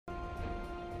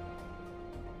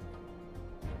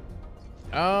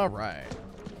All right.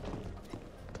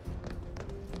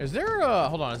 Is there a...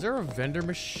 Hold on. Is there a vendor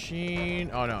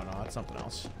machine? Oh, no, no. That's something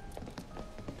else.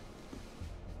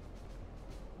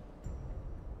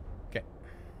 Okay.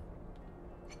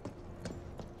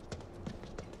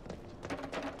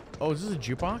 Oh, is this a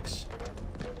jukebox?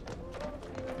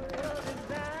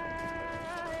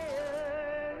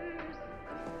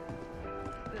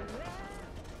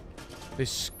 The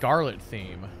Scarlet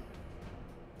theme.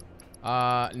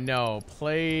 No.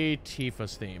 Play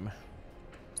Tifa's theme.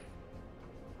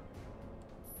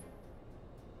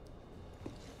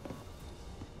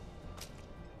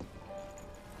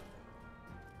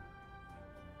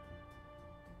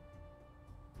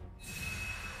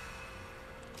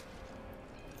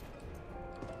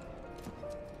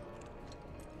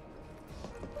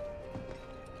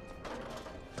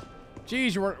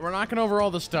 Jeez, we're knocking over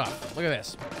all the stuff. Look at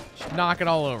this. Just knock it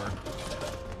all over.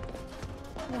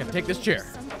 Gonna take this chair.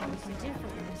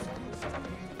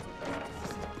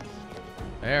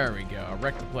 There we go. I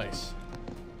wrecked the place.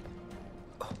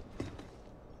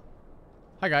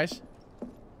 Hi, guys.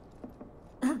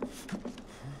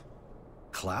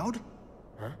 Cloud?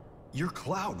 Huh? You're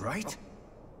Cloud, right?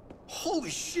 Holy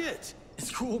shit!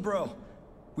 It's cool, bro.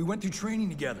 We went through training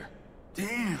together.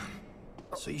 Damn.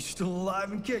 So you're still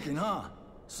alive and kicking, huh?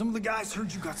 Some of the guys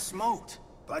heard you got smoked,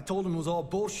 but I told them it was all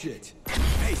bullshit.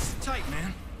 Hey, sit tight,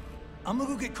 man. I'm gonna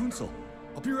go get Kunsel.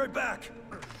 I'll be right back.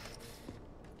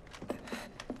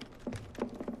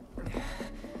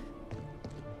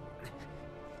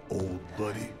 Old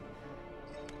buddy.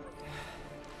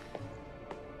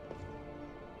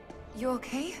 You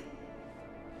okay?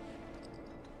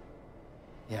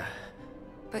 Yeah,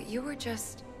 But you were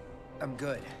just... I'm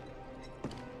good.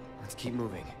 Let's keep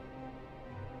moving.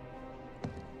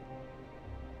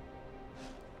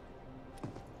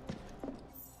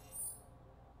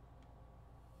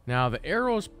 Now the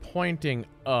arrow's pointing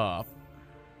up.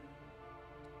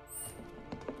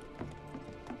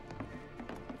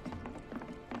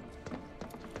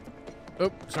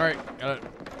 Oop, sorry. Gotta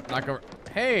knock over.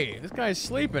 Hey, this guy's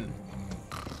sleeping.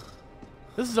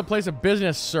 This is a place of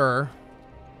business, sir.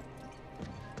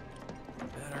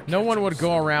 No one would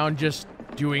go around just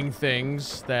doing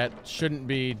things that shouldn't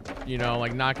be, you know,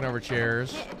 like knocking over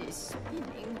chairs. This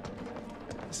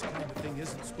kind of thing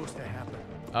isn't supposed to happen.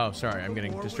 Oh, sorry. I'm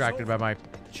getting distracted by my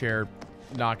chair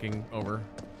knocking over.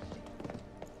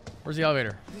 Where's the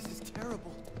elevator? This is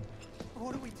terrible.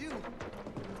 What do we do?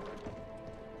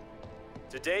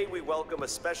 Today we welcome a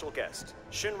special guest,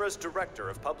 Shinra's Director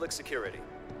of Public Security,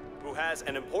 who has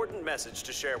an important message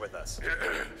to share with us.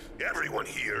 Everyone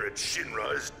here at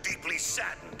Shinra is deeply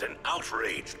saddened and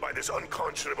outraged by this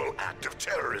unconscionable act of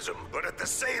terrorism. But at the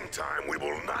same time, we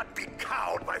will not be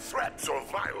cowed by threats or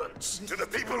violence. To the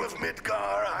people of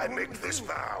Midgar, I make this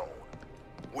vow.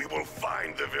 We will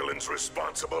find the villains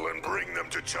responsible and bring them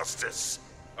to justice.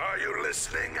 Are you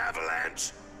listening,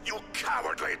 Avalanche? You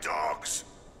cowardly dogs!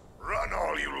 Run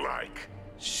all you like.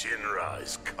 Shinra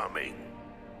is coming.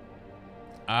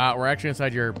 We're actually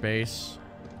inside your base.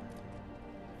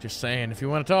 Just saying, if you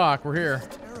want to talk, we're here. This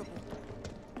is terrible.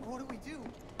 What do we do?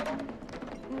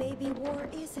 Maybe war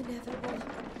is inevitable.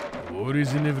 War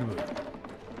is inevitable.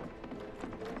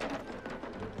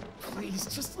 Please,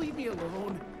 just leave me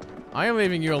alone. I am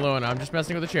leaving you alone. I'm just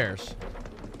messing with the chairs.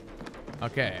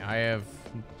 Okay, I have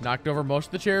knocked over most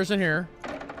of the chairs in here.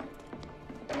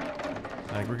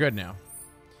 I think we're good now.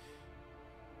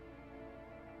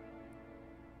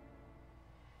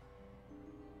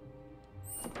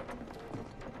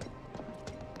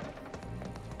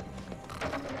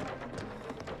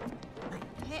 My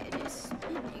head is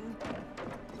spinning.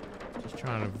 Just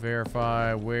trying to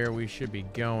verify where we should be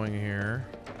going here.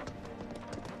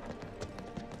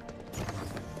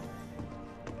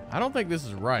 I don't think this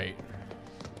is right.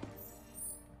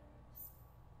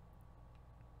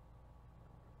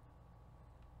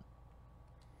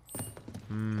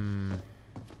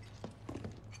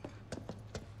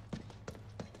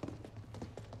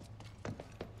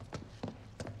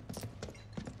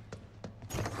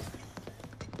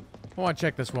 I want to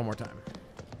check this one more time.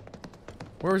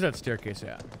 Where was that staircase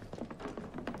at?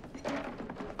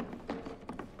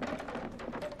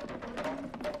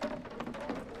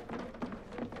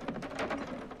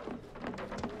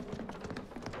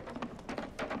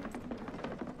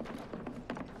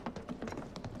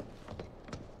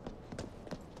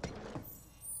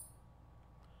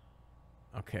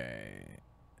 Okay.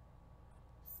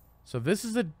 So this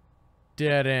is a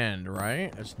dead end,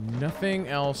 right? There's nothing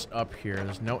else up here.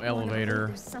 There's no elevator.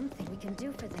 There's something we can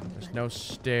do for them. There's no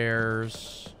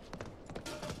stairs.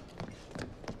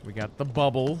 We got the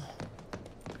bubble.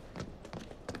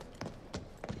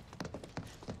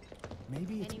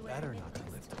 Maybe it's better not to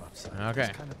live topside. Okay.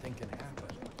 This kind of thing can happen.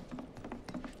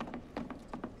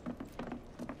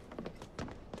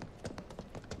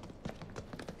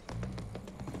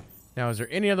 Now, is there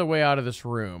any other way out of this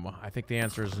room? I think the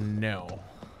answer is no.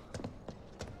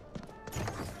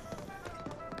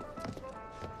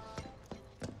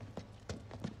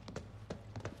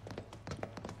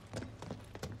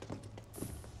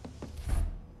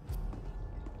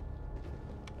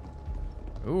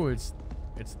 Ooh, it's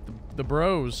the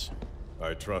bros.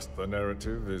 I trust the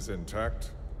narrative is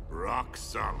intact. Rock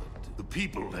solid. The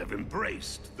people have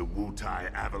embraced the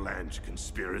Wutai Avalanche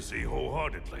conspiracy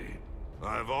wholeheartedly.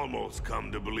 I've almost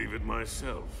come to believe it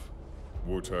myself.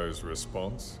 Wutai's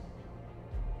response?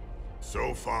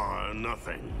 So far,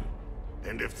 nothing.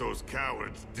 And if those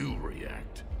cowards do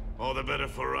react, all the better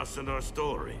for us and our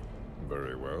story.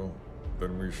 Very well.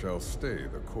 Then we shall stay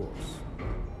the course.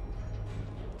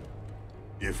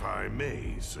 If I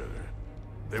may, sir,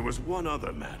 there was one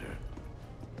other matter.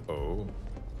 Oh?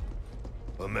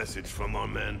 A message from our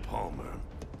man Palmer.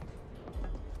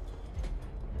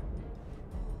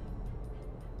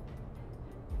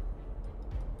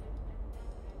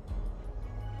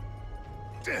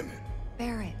 Damn it.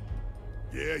 Barrett.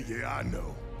 Yeah, I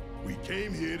know. We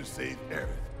came here to save Aerith.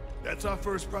 That's our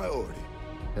first priority.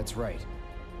 That's right.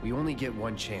 We only get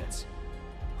one chance.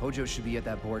 Hojo should be at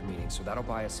that board meeting, so that'll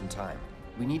buy us some time.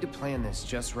 We need to plan this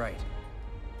just right.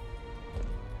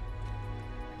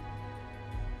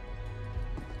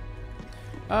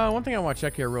 One thing I want to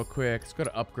check here real quick. Let's go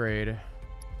to upgrade.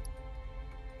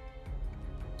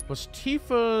 Was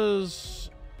Tifa's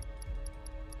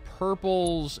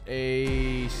purples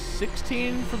a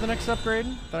 16 for the next upgrade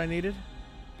that I needed?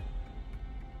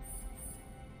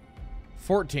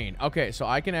 14. Okay, so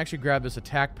I can actually grab this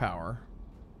attack power.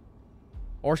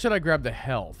 Or should I grab the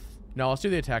health? No, let's do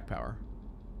the attack power.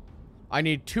 I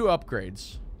need 2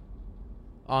 upgrades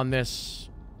on this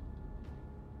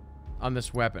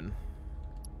weapon.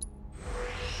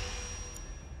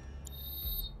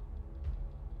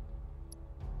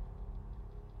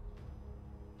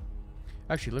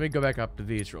 Actually, let me go back up to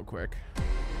these real quick.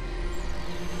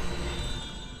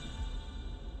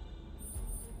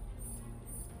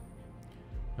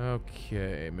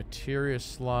 Okay, materia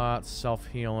slot,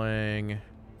 self-healing,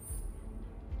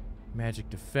 magic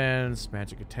defense,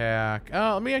 magic attack.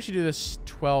 Let me actually do this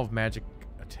 12 magic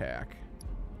attack,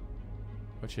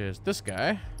 which is this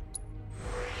guy.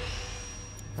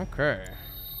 Okay.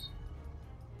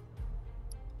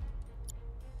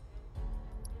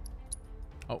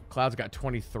 Oh, Cloud's got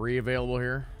 23 available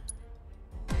here.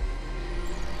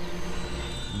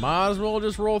 Might as well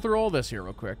just roll through all this here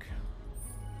real quick.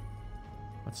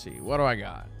 Let's see, what do I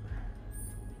got?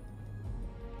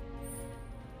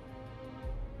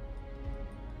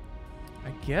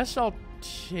 I guess I'll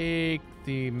take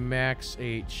the max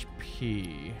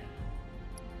HP.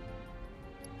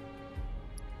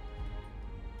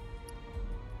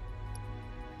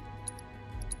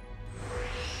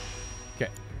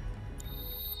 Okay.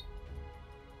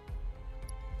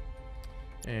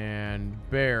 And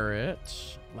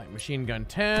Barrett, light machine gun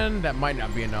 10. That might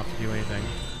not be enough to do anything.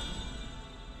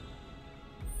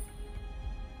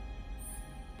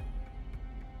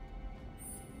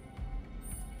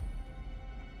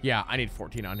 Yeah, I need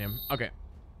 14 on him. Okay.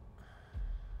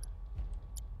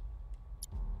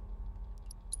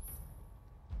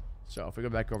 So if we go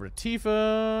back over to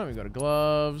Tifa, we go to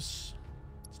gloves.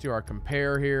 Let's do our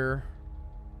compare here.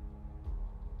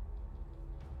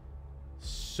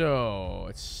 So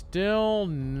it's still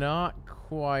not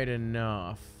quite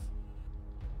enough.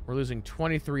 We're losing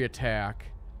 23 attack.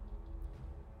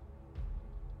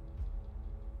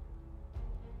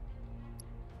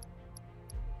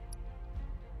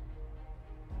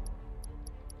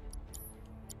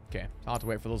 Okay, I'll have to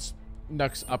wait for those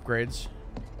Nux upgrades.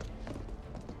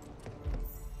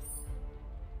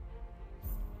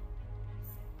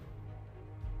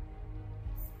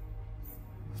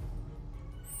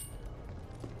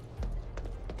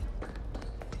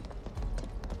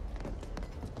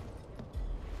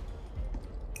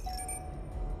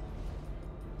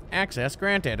 Access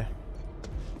granted.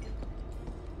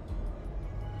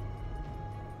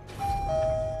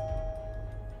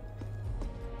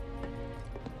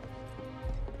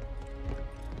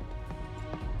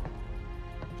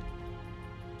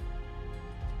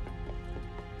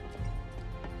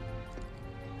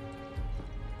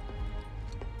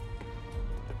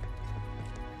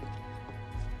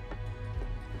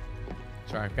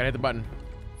 Sorry, gotta hit the button.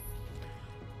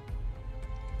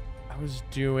 I was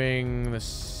doing the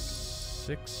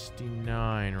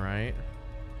 69, right?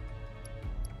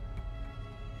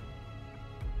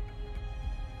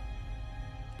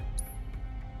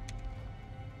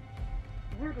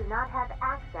 You do not have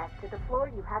access to the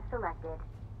floor you have selected.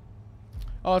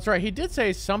 Oh, that's right. He did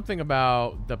say something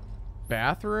about the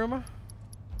bathroom.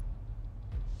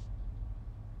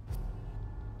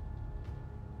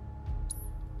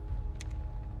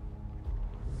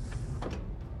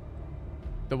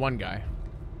 The one guy.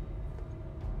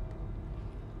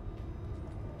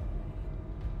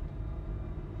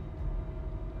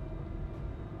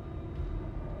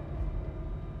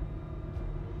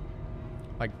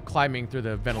 Like climbing through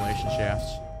the ventilation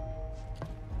shafts.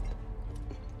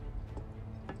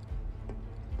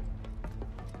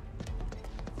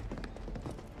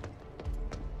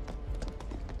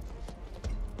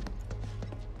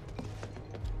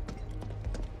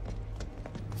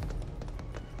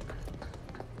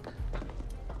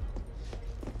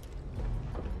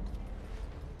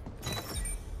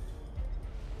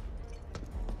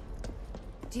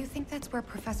 Do you think that's where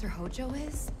Professor Hojo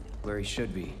is? Where he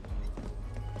should be.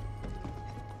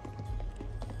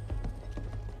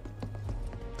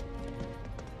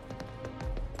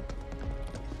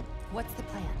 What's the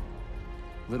plan?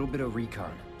 Little bit of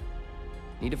recon.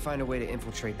 Need to find a way to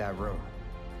infiltrate that room.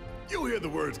 You hear the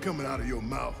words coming out of your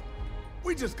mouth.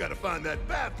 We just gotta find that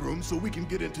bathroom so we can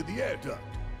get into the air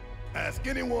duct. Ask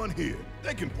anyone here.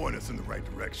 They can point us in the right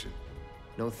direction.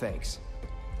 No thanks.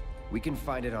 We can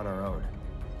find it on our own.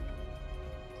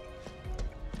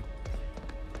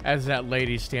 As that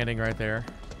lady standing right there.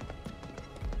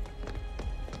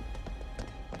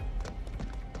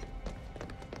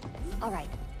 All right,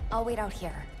 I'll wait out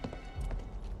here.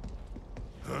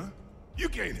 Huh? You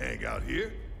can't hang out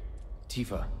here.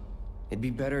 Tifa, it'd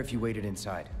be better if you waited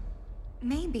inside.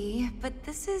 Maybe, but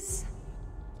this is...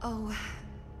 Oh,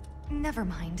 never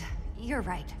mind. You're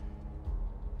right.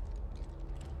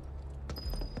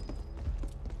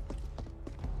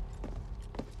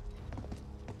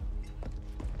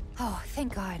 Oh,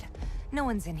 thank God. No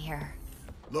one's in here.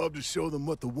 Love to show them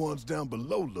what the ones down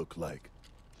below look like.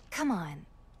 Come on.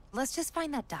 Let's just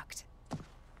find that duct.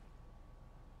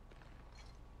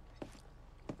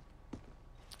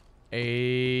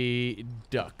 A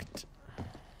duct.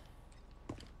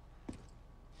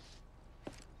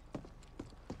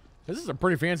 This is a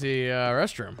pretty fancy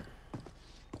restroom.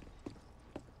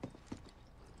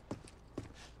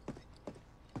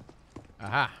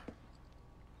 Aha.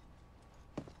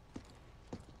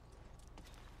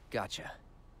 Gotcha.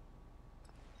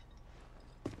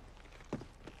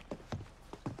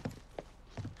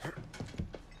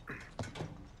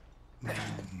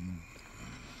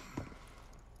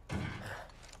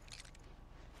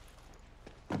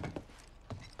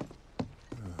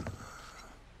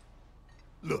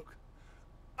 Look,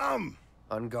 I'm...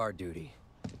 On guard duty.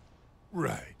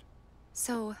 Right.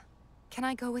 So, can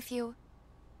I go with you?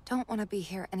 Don't want to be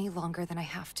here any longer than I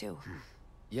have to.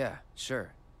 Yeah,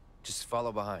 sure. Just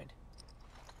follow behind.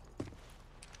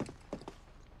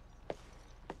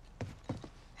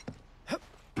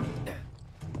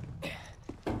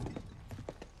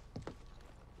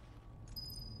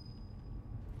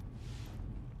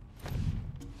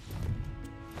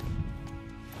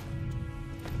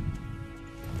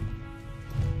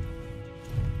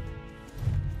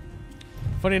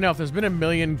 Funny enough, there's been a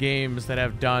million games that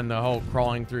have done the whole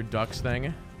crawling through ducts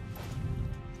thing.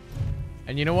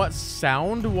 And you know what?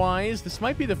 Sound-wise, this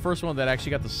might be the first one that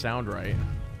actually got the sound right.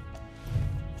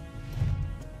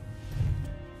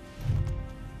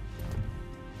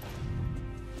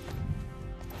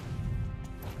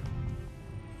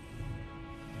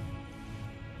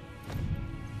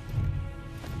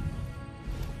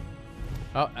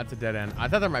 Oh, that's a dead end. I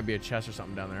thought there might be a chest or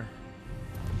something down there.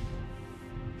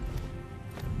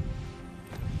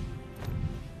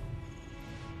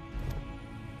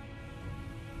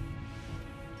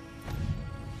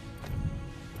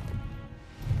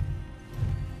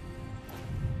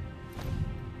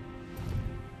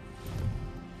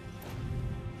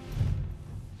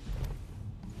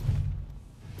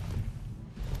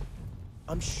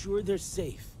 I'm sure they're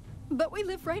safe. But we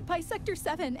live right by Sector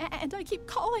 7, and I keep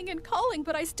calling and calling,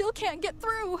 but I still can't get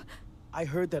through. I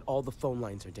heard that all the phone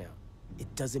lines are down.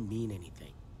 It doesn't mean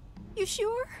anything. You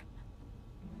sure?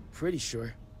 Pretty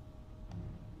sure.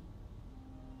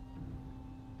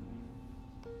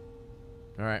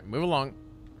 All right, move along.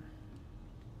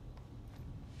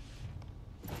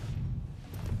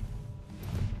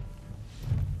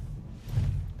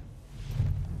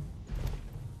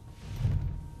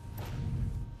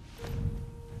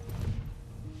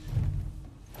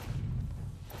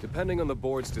 Depending on the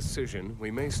board's decision,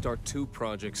 we may start 2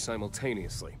 projects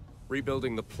simultaneously,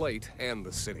 rebuilding the plate and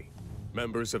the city.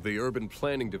 Members of the Urban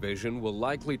Planning Division will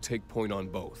likely take point on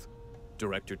both.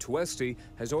 Director Tuesti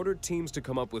has ordered teams to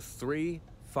come up with 3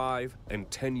 5, and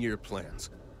 10-year plans.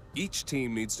 Each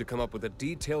team needs to come up with a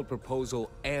detailed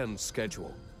proposal and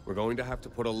schedule. We're going to have to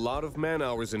put a lot of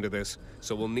man-hours into this,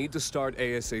 so we'll need to start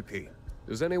ASAP.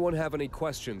 Does anyone have any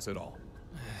questions at all?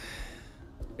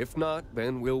 If not,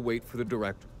 then we'll wait for the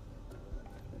director.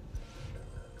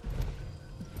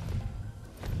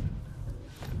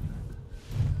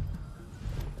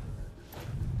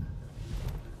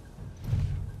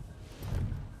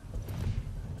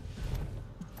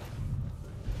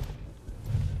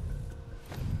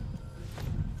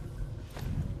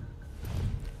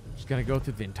 Just gonna go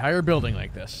through the entire building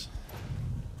like this.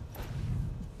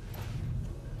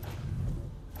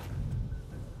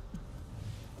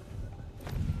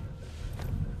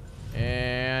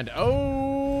 And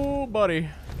oh, buddy,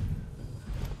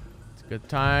 it's a good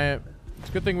time. It's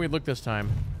a good thing we looked this time.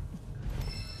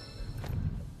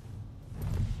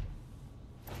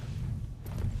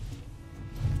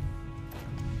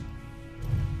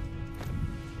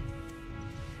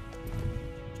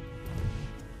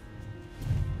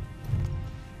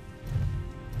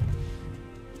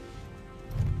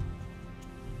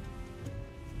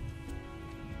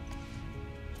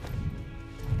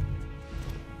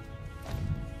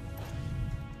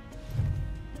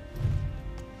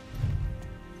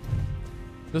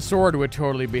 The sword would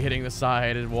totally be hitting the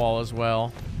side and wall as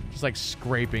well. Just like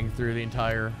scraping through the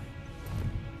entire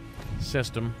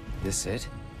system. This it?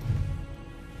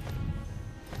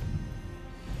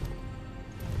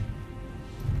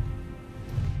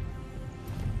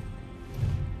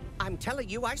 I'm telling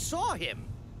you, I saw him.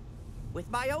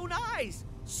 With my own eyes,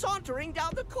 sauntering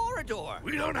down the corridor.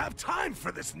 We don't have time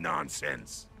for this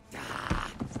nonsense.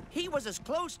 He was as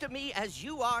close to me as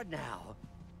you are now.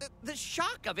 The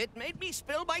shock of it made me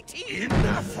spill my tea.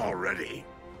 Enough already.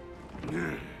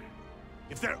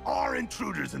 If there are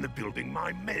intruders in the building,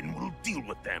 my men will deal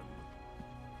with them.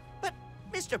 But,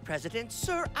 Mr. President,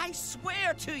 sir, I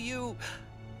swear to you...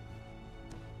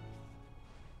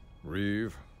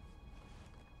 Reeve?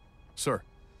 Sir,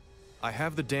 I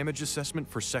have the damage assessment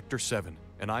for Sector 7,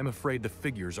 and I'm afraid the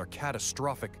figures are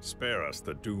catastrophic. Spare us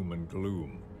the doom and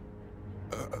gloom.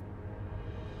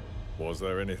 Was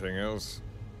there anything else?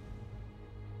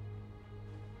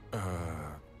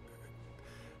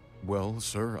 Well,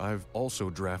 sir, I've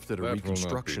also drafted a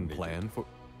reconstruction plan for...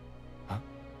 Huh?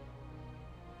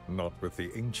 Not with the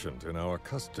Ancient in our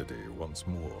custody once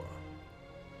more.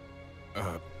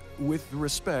 With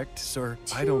respect, sir,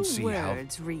 I don't see how... 2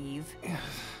 words, Reeve.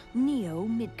 Neo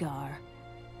Midgar.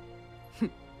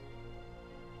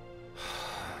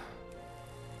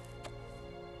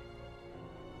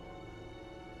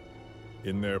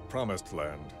 In their promised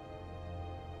land,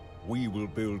 we will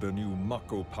build a new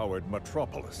Mako-powered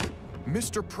metropolis.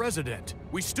 Mr. President,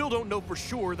 we still don't know for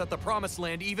sure that the Promised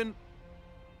Land even...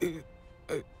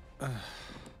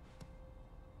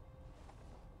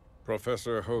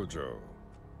 Professor Hojo.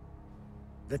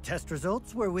 The test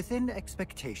results were within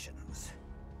expectations.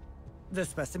 The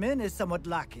specimen is somewhat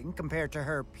lacking compared to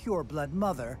her pure-blood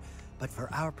mother, but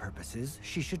for our purposes,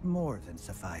 she should more than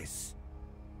suffice.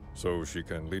 So she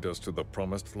can lead us to the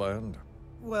Promised Land?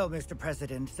 Well, Mr.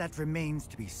 President, that remains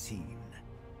to be seen.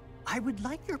 I would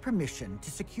like your permission to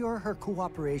secure her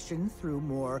cooperation through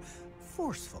more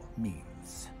forceful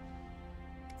means.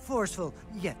 Forceful,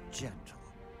 yet gentle.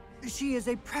 She is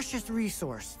a precious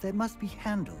resource that must be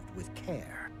handled with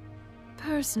care.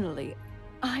 Personally,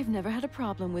 I've never had a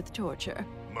problem with torture.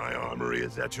 My armory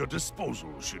is at your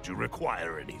disposal should you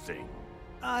require anything.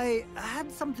 I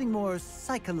had something more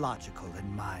psychological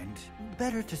in mind.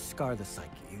 Better to scar the psyche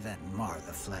than mar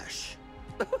the flesh.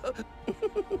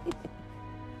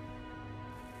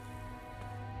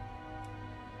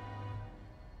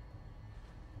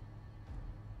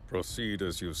 Proceed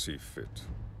as you see fit.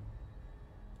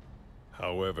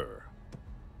 However,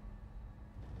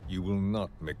 you will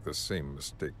not make the same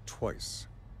mistake twice.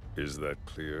 Is that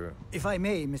clear? If I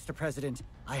may, Mr. President,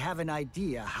 I have an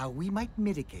idea how we might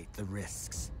mitigate the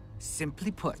risks. Simply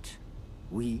put,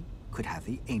 we could have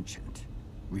the Ancient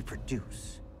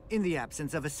reproduce. In the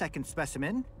absence of a second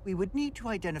specimen, we would need to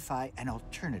identify an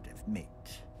alternative mate.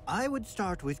 I would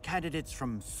start with candidates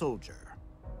from Soldier.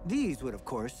 These would, of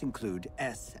course, include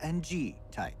S and G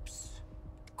types.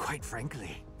 Quite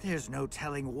frankly, there's no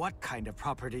telling what kind of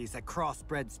properties a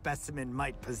crossbred specimen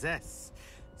might possess.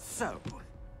 So,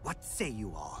 what say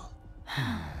you all?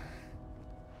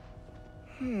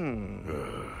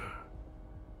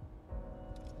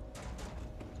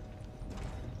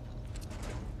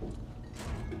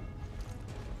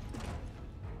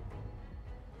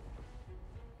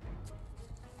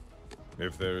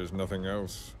 If there is nothing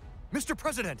else... Mr.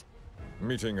 President!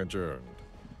 Meeting adjourned.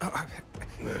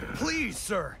 Please,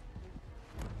 sir.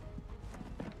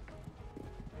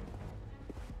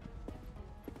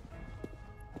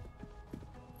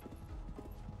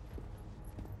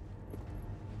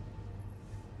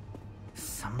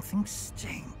 Something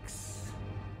stinks.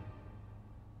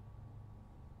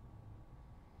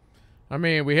 I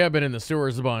mean, we have been in the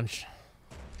sewers a bunch.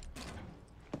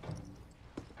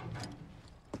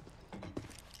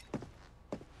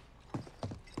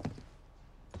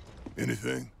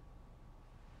 Anything?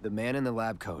 The man in the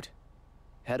lab coat.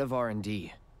 Head of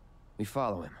R&D. We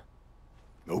follow him.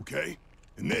 Okay.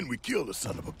 And then we kill the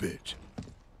son of a bitch.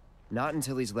 Not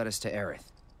until he's led us to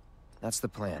Aerith. That's the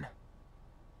plan.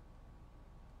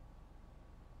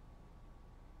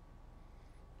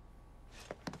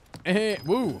 Hey,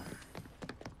 woo.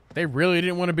 They really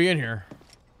didn't want to be in here.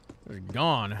 They're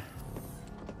gone.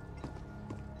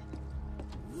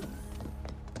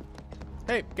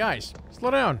 Hey, guys, slow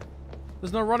down.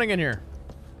 There's no running in here.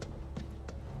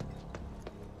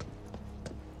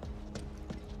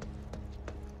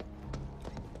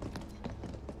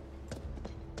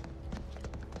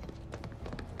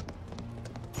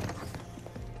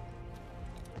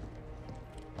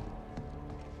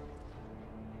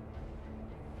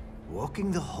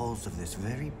 Walking the halls of this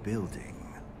very building,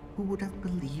 who would have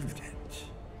believed it?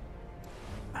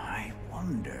 I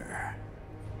wonder...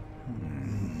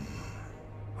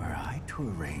 Were I to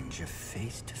arrange a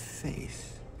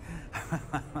face-to-face...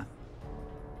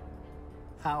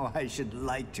 how I should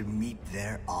like to meet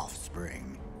their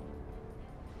offspring.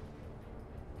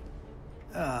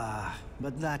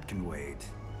 But that can wait.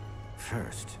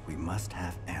 First, we must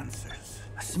have answers.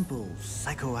 A simple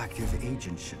psychoactive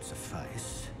agent should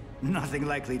suffice. Nothing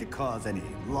likely to cause any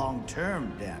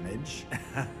long-term damage.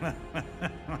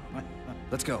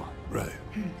 Let's go. Right.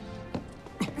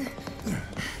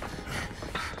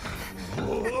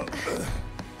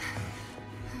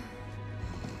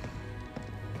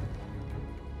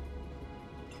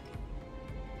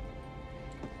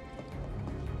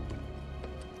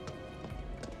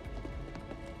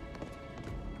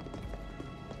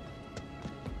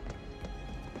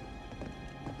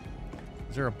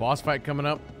 Is there a boss fight coming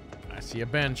up? I see a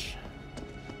bench.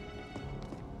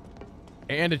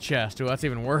 And a chest. Oh, that's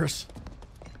even worse.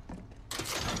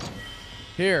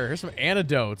 Here's some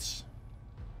antidotes.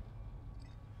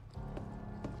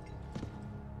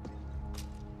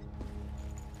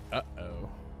 Uh-oh.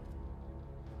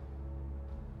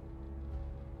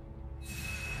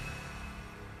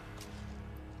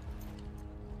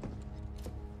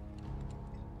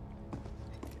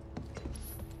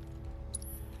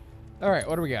 All right,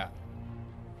 what do we got?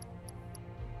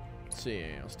 Let's see.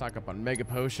 I'll stock up on mega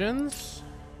potions.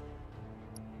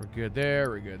 We're good there.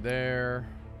 We're good there.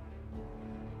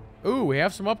 Ooh, we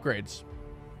have some upgrades.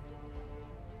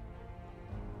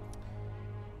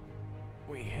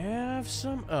 We have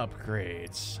some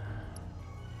upgrades.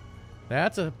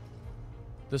 That's a...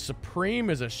 The Supreme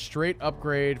is a straight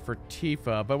upgrade for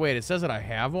Tifa. But wait, it says that I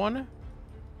have one?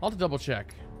 I'll have to double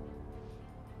check.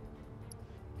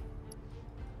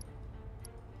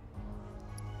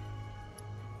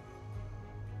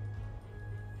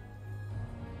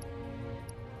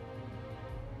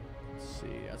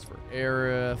 For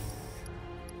Aerith.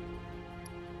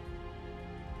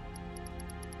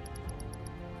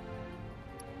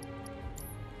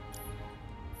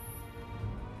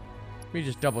 Let me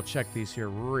just double check these here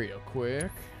real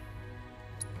quick.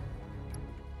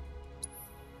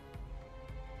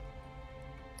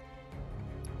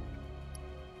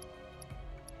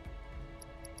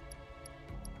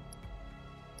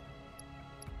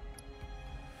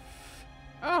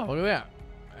 Oh, look at that.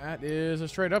 That is a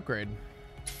straight upgrade.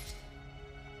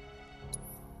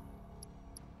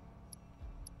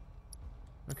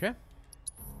 Okay.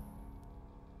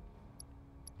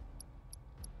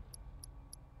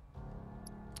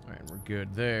 All right, we're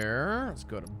good there. Let's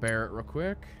go to Barrett real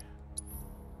quick.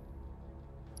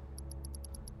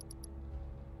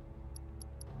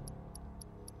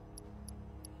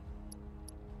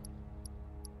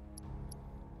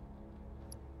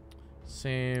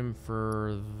 Same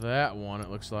for that one,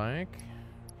 it looks like.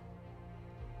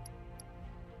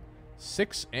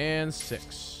 6 and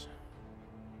 6.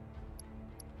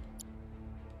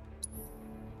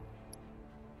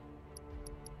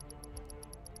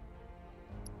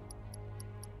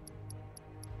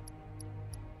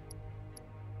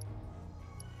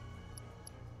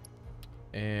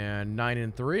 And 9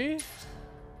 and 3.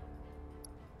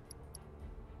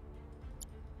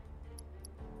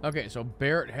 Okay, so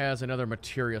Barrett has another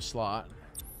materia slot.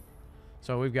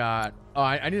 So we've got... Oh,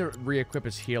 I need to re-equip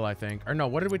his heal, I think. Or no,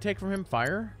 what did we take from him?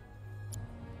 Fire?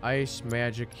 Ice,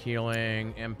 magic,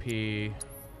 healing, MP.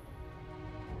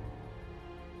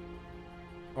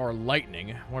 Or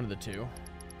lightning, one of the two.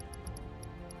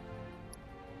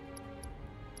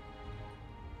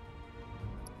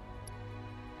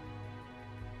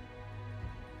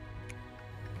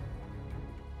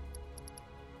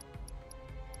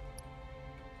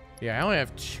 Yeah, I only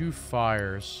have 2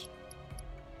 fires.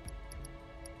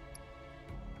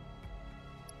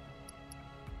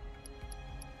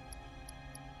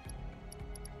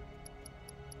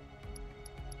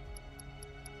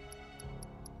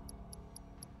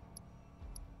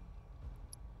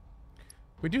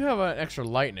 We do have an extra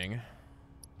lightning.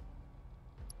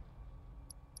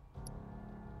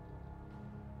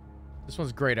 This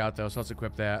one's grayed out though, so let's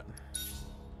equip that.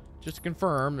 Just to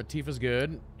confirm that Tifa's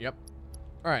good. Yep.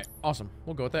 Alright, awesome.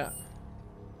 We'll go with that.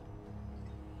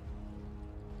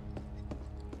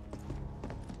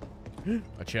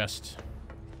 A chest.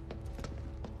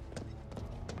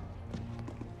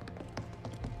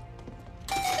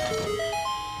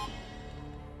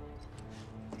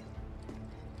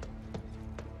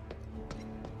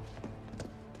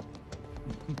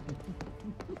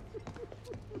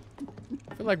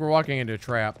 I feel like we're walking into a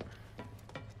trap.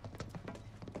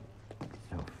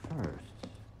 So first,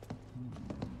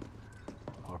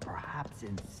 or perhaps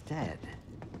instead,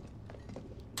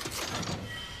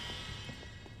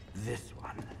 this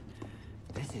one.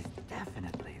 This is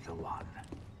definitely the one.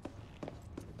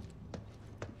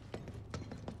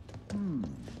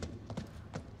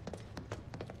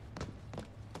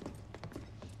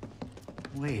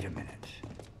 Wait a minute.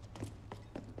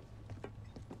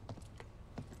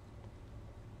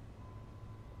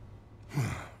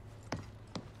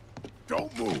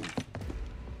 Don't move.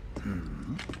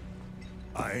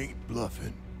 I ain't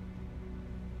bluffing.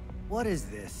 What is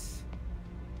this?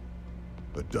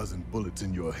 A dozen bullets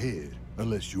in your head,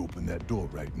 unless you open that door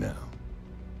right now.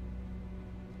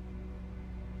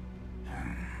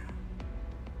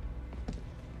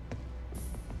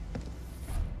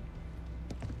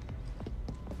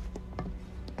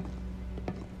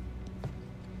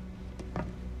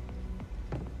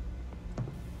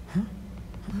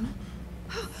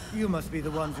 You must be the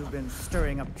ones who've been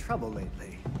stirring up trouble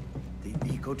lately. The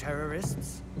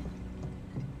eco-terrorists?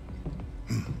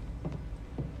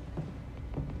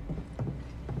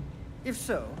 If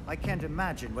so, I can't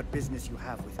imagine what business you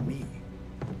have with me.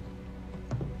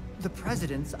 The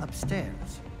president's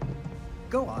upstairs.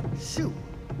 Go on, shoot.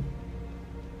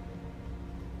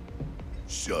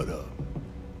 Shut up.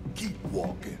 Keep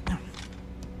walking.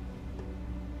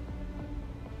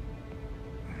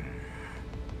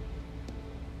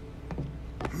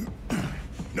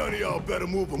 None of y'all better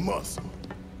move a muscle.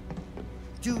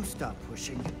 Do stop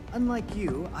pushing. Unlike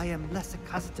you, I am less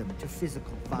accustomed to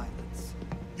physical violence.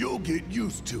 You'll get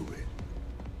used to it.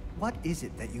 What is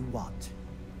it that you want?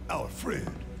 Our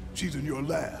friend. She's in your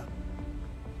lab.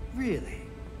 Really?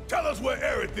 Tell us where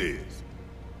Aerith is.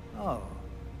 Oh,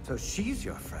 so she's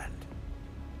your friend.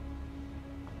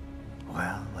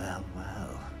 Well, well,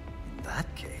 well. In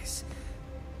that case,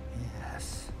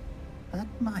 yes, that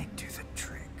might do the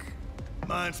trick.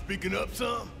 Mind speaking up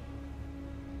some?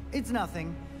 It's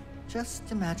nothing.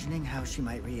 Just imagining how she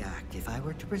might react if I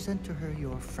were to present to her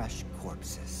your fresh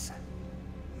corpses.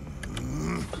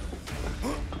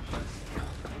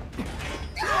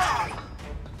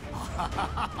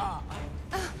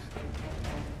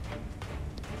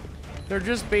 They're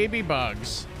just baby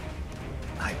bugs.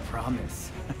 I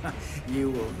promise.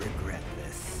 You will regret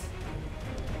this.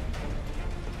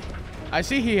 I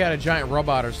see he had a giant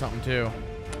robot or something too.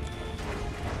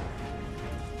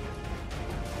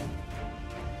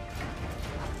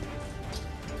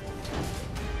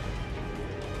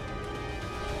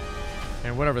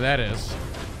 And whatever that is.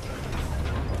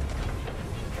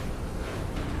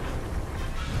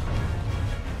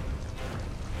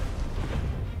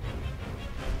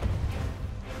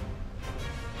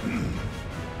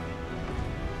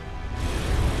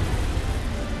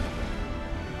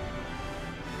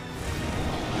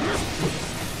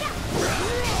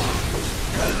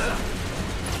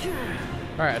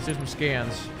 Alright, let's do some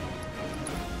scans.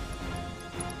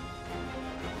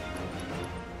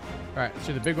 Alright, let's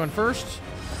do the big one first.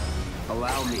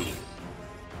 Allow me.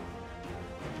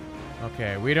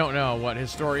 Okay, we don't know what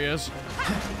his story is.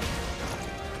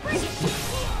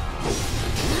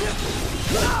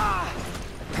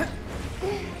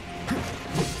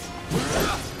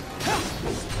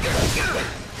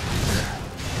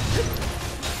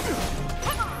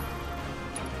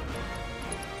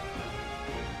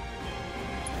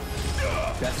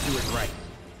 Best do it right.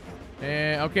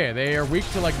 Okay, they are weak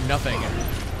to like nothing.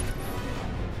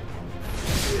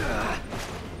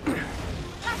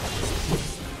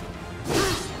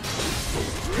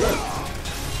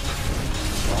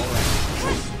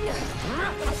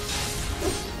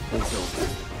 always over.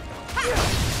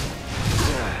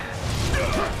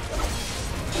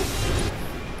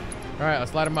 All right,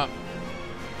 let's light him up.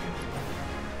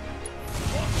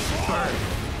 Burn.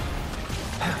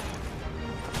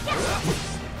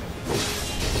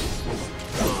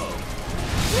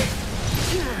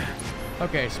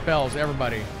 Okay, spells,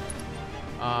 everybody.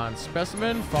 On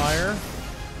Specimen, Fire.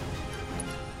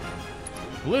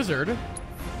 Blizzard.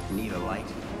 Need a light.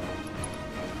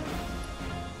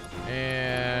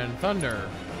 And Thunder.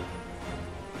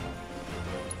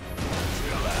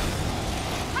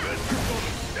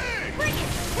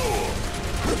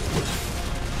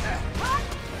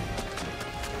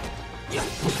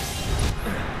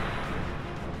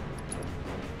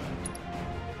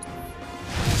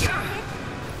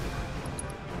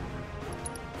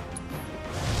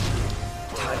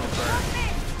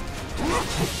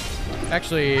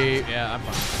 Actually, yeah, I'm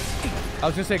fine. I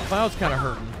was gonna say Cloud's kind of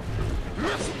hurting.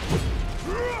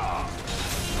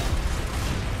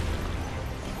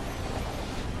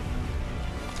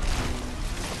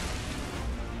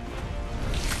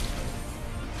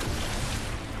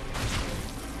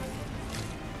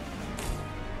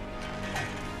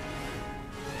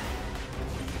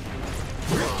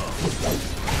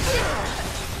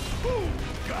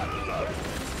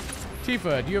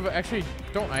 Tifa, do you have actually?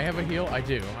 Don't I have a heal? I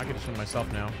do. I can just heal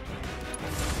myself now.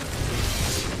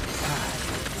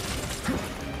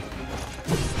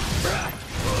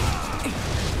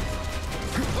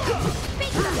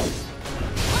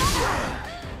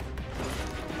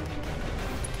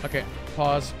 Okay,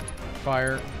 pause,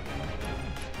 fire.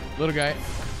 Little guy.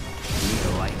 Need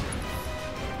a light.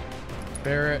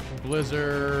 Barret,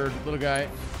 Blizzard, little guy.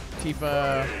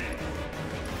 Tifa.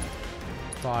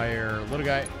 Fire, little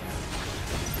guy.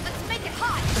 Let's make it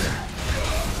hot.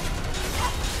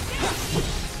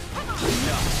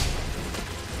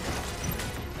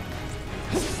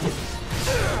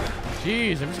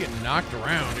 Jeez, I'm just getting knocked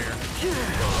around here.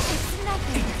 It's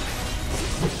nothing.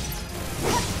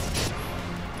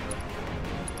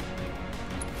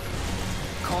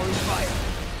 Calling fire.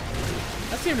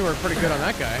 That seemed to work pretty good on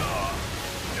that guy.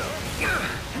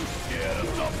 Scared of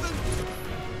something?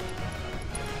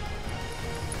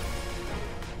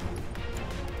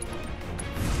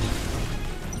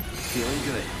 Feeling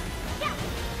good.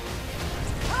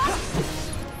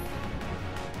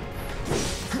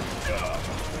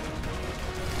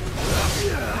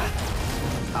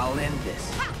 I'll end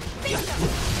this.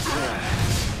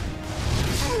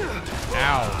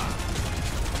 Ow.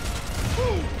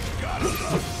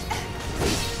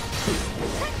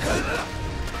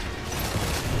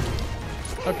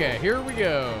 Okay, here we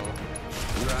go.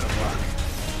 You're out of luck.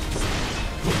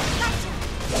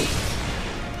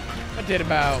 I did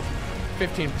about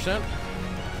 15%.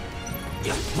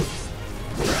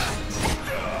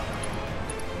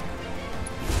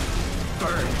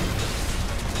 Burn.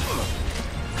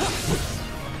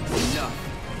 Enough.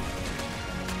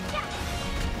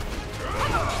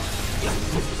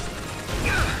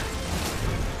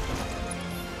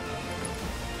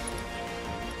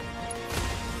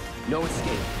 No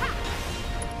escape.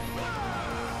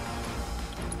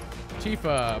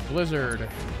 Tifa, Blizzard.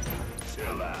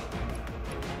 Chill out.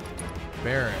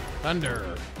 Barret,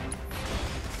 Thunder.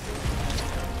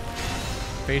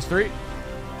 Phase 3.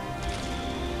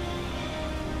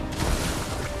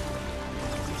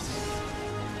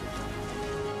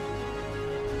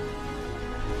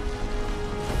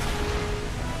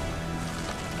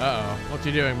 Uh-oh. What's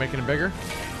he doing? Making him bigger?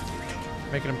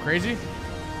 Making him crazy?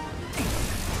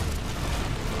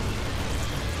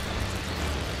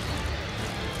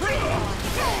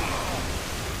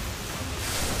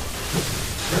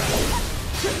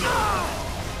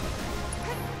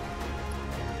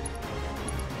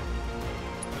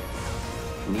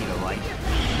 Need a light.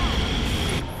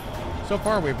 So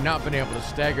far, we've not been able to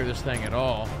stagger this thing at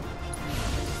all.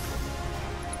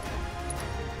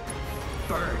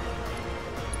 Burn.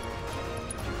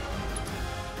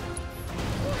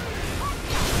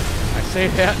 I say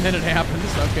that and then it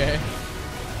happens. Okay.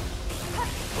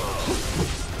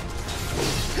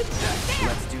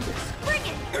 Let's do this. Bring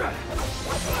it.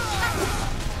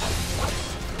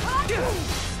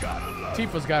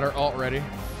 Tifa's got her ult ready.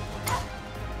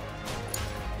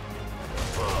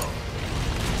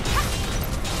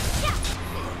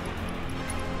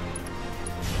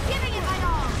 Giving it my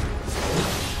all.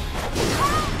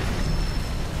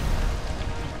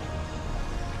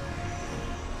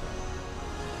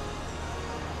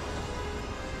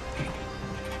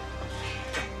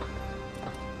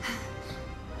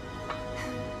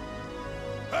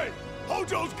 Hey,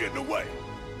 Hojo's getting away.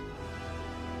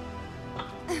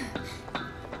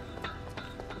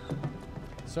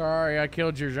 Sorry, I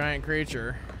killed your giant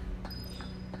creature.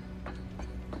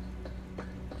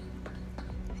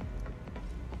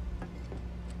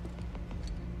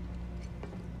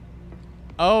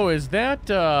 Oh, is that,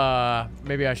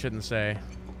 maybe I shouldn't say.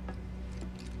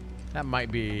 That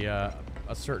might be, a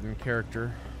certain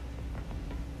character.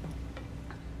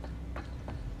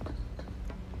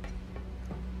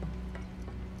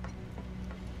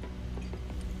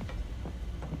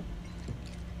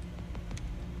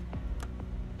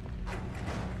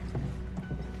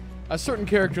 A certain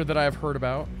character that I've heard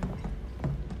about.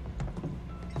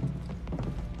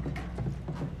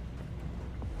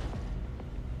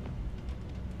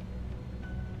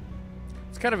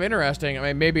 It's kind of interesting. I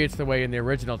mean, maybe it's the way in the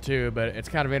original too, but it's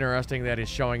kind of interesting that he's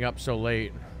showing up so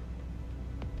late.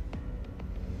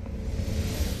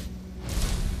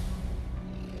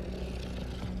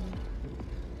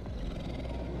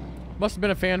 Must have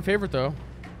been a fan favorite though.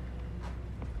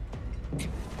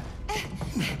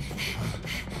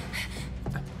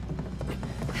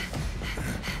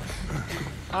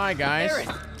 Hi, guys.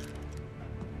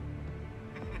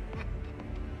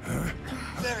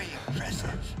 Very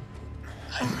impressive.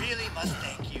 I really must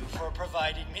thank you for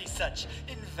providing me such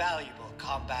invaluable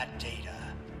combat data.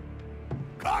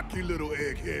 Cocky little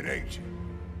egghead, ain't you?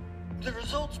 The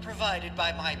results provided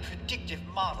by my predictive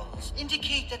models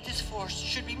indicate that this force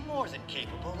should be more than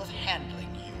capable of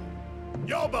handling you.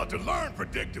 Y'all about to learn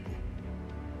predictable.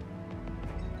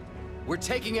 We're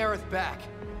taking Aerith back.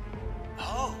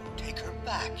 Oh, take her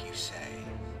back, you say?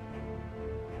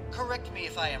 Correct me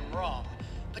if I am wrong,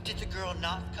 but did the girl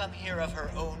not come here of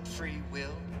her own free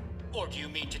will? Or do you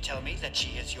mean to tell me that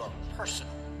she is your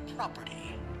personal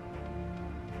property?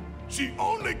 She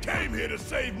only came here to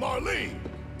save Marlene.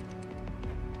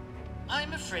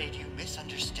 I'm afraid you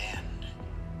misunderstand.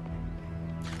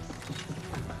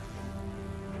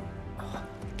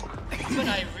 But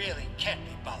I really can't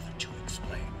be bothered to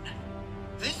explain.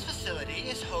 This facility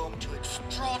is home to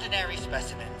extraordinary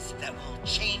specimens that will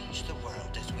change the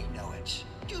world as we know it.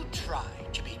 Do try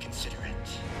to be considerate.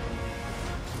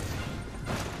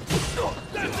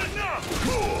 That's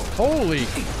enough! Holy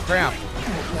crap.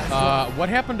 What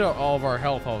happened to all of our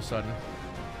health all of a sudden?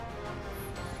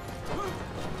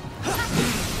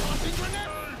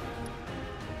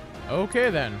 Okay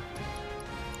then.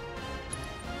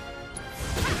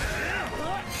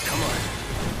 Come on.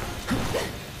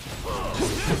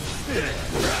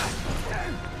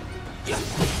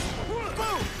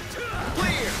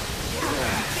 Clear.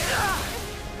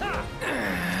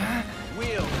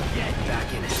 We'll get back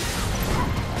in it.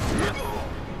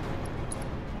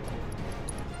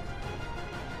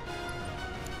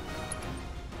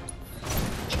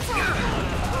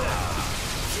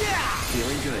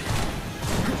 Feeling good.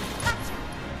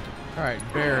 Alright,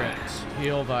 Barrett,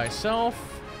 heal thyself.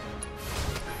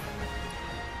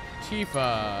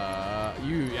 Tifa,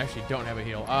 you actually don't have a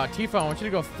heal. Tifa, I want you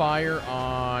to go fire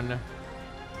on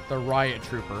the riot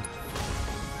trooper.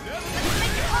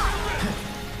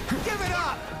 Give it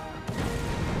up!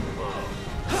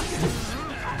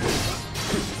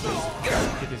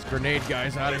 Get these grenade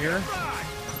guys out of here.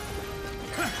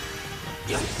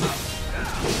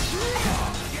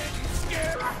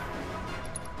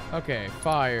 Okay,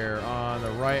 fire on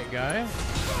the riot guy.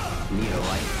 Need a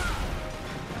light.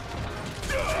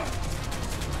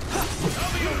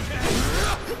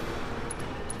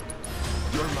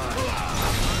 You're mine.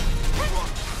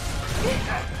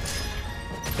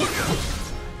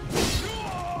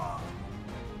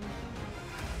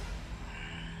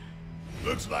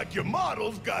 Looks like your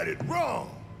models got it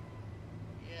wrong.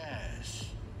 Yes,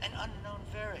 an unknown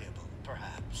variable,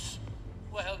 perhaps.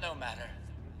 Well, no matter.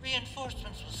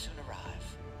 Reinforcements will soon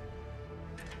arrive.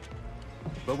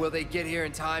 But will they get here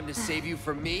in time to save you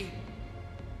from me?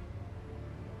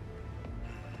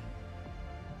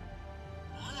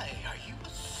 Why, are you a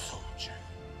soldier?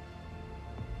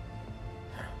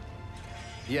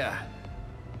 Yeah.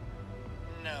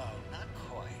 No, not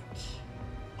quite.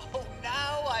 Oh,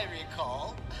 now I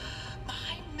recall.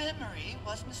 My memory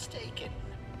was mistaken.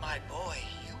 My boy,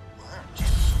 you weren't a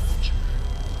soldier.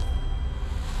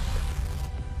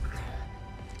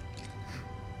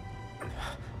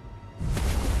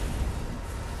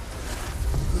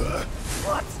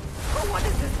 What? What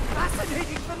is this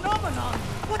fascinating phenomenon?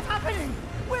 What's happening?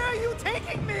 Where are you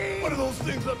taking me? What are those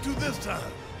things up to this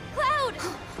time? Cloud!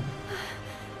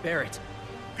 Barrett.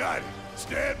 Got it.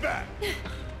 Stand back.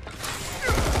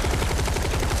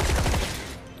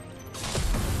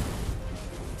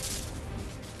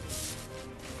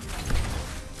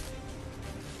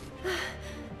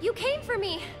 You came for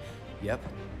me. Yep.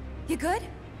 You good?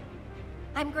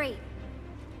 I'm great.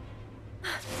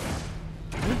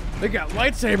 They got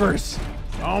lightsabers.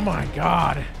 Oh my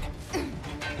god.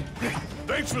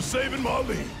 Thanks for saving my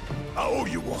lead. I owe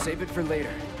you one. Save it for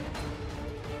later.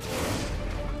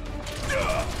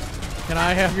 Can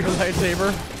I have your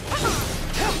lightsaber?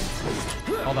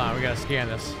 Hold on, we gotta scan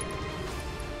this.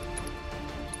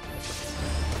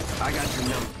 I got your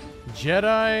number.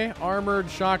 Jedi armored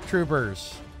shock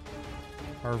troopers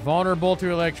are vulnerable to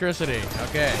electricity.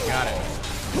 Okay, got it.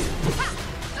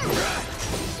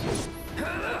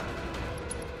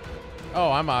 Oh,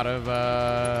 I'm out of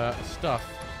stuff.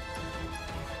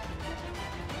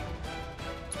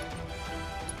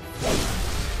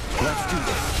 Let's do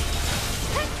this.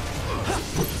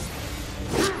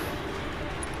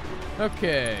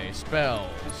 Okay,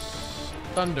 spells.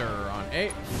 Thunder on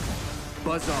 8.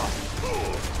 Buzz off.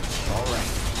 All right.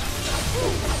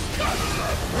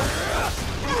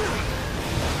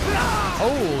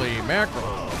 Holy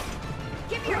mackerel.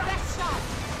 Give your best shot.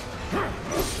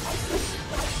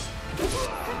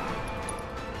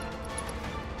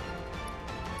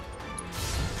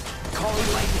 Calling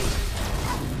lightning.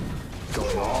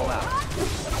 Going all out.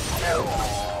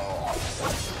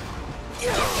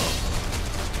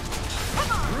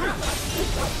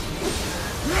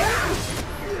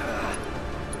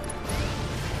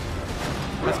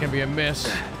 That's gonna be a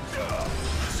miss.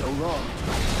 So long.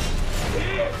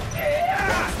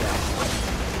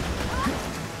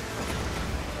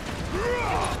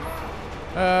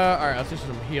 Alright, let's do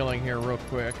some healing here real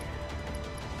quick.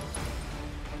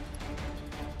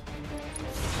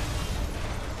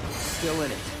 Still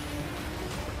in it.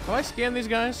 Can I scan these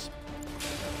guys?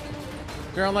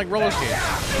 They're on like roller skates.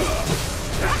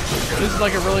 This is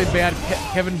like a really bad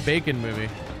Kevin Bacon movie.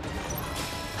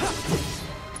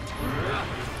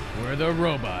 Where the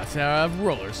robots have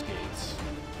roller skates.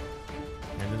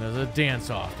 And then there's a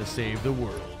dance-off to save the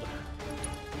world.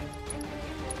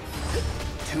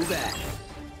 Too bad.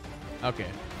 Okay.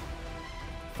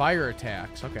 Fire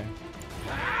attacks, okay.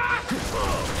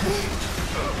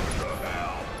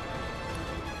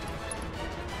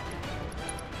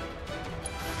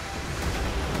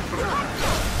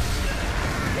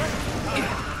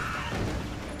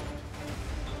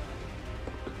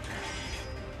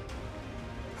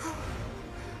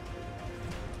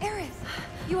 Aerith,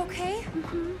 you okay?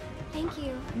 Mm-hmm. Thank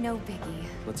you. No biggie.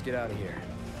 Let's get out of here.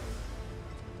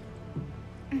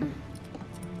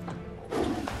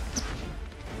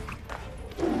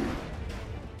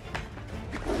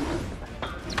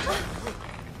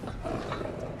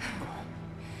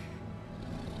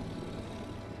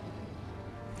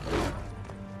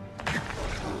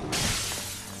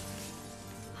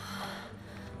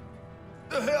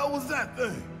 The hell was that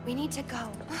thing? We need to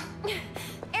go.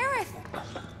 Aerith!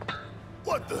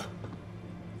 What the?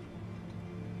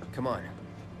 Come on.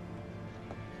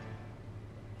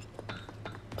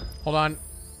 Hold on.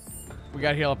 We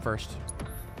gotta heal up first.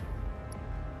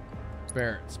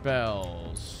 Barrett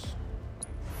spells.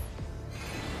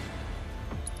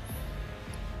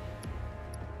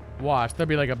 Watch, there'll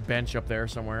be like a bench up there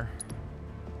somewhere.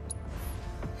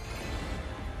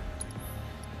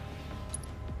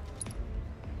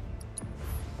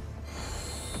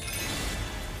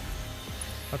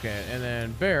 Okay, and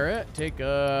then Barrett, take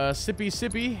a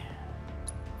sippy.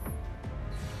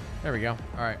 There we go.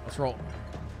 All right, let's roll.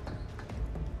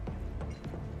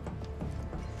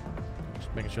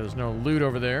 Just making sure there's no loot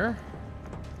over there.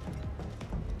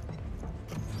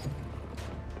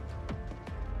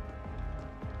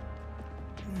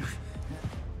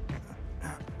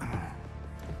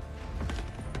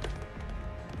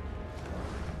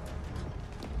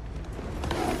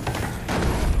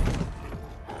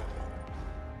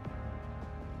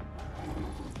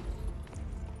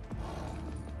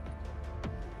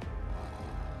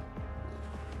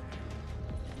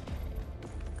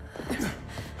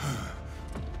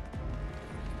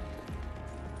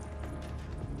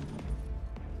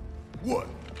 What?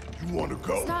 You want to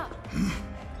go? Stop.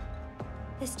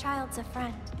 This child's a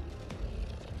friend.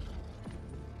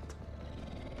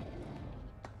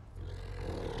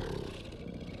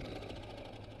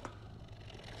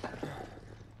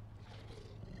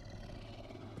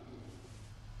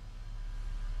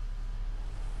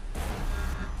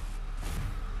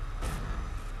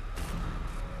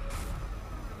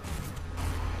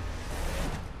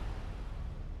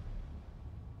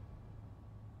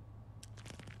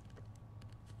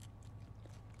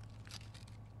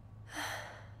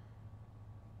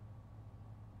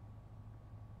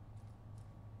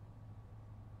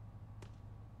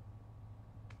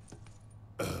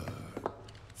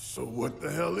 So what the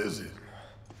hell is it?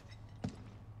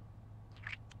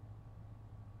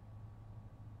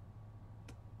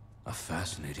 A fast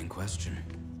Fascinating question.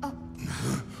 Oh,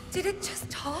 did it just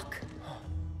talk?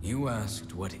 You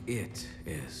asked what it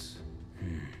is.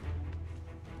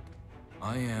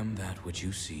 I am that which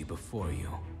you see before you.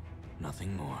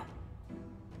 Nothing more.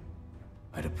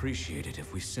 I'd appreciate it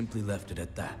if we simply left it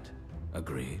at that.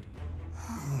 Agreed?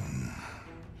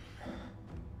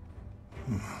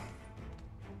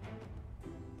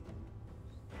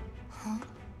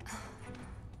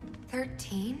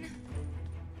 13?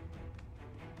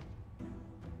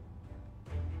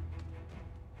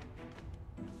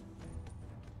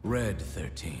 Red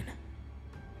 13.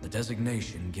 The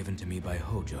designation given to me by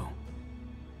Hojo.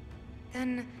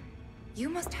 Then you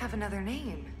must have another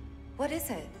name. What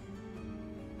is it?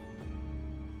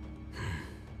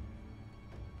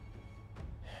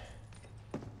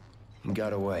 He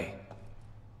got away.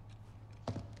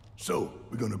 So,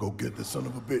 we're gonna go get the son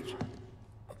of a bitch.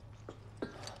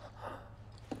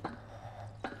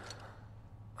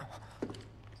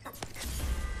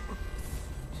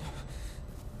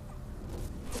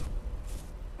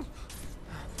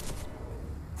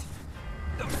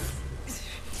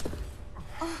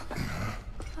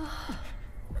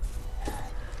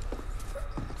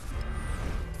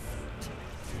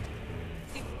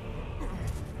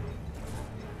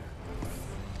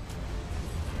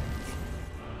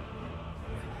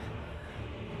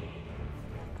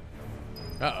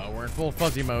 Uh-oh, we're in full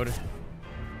fuzzy mode.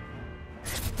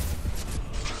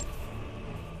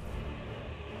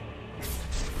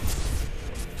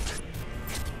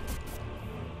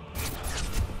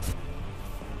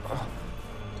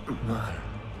 Mother,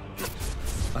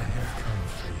 I have come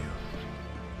for you.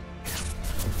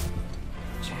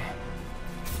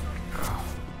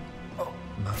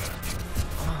 Mother,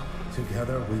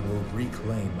 together we will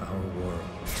reclaim our world.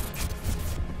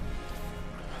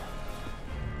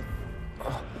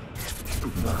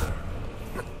 Mother,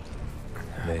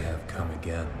 they have come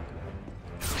again.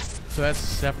 So that's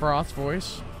Sephiroth's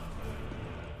voice?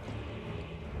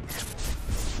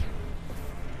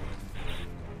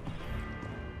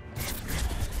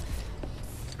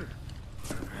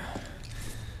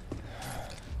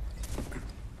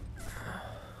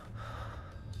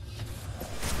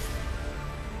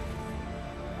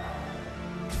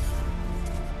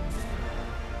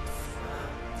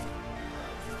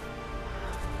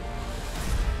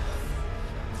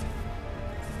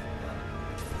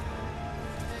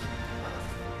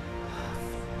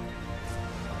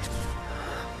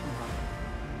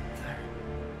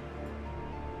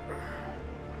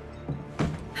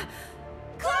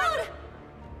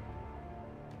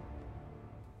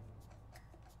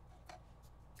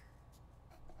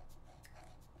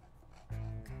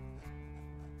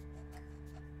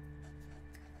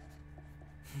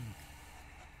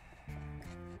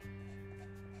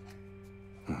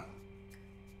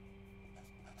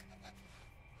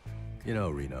 You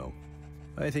know, Reno,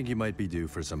 I think you might be due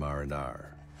for some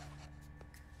R&R.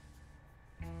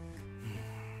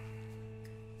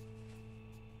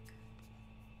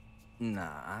 Nah,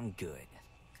 I'm good.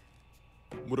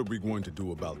 What are we going to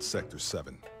do about Sector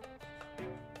 7?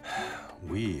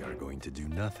 We are going to do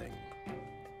nothing.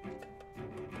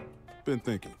 Been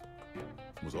thinking,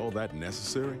 was all that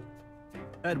necessary?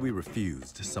 Had we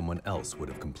refused, someone else would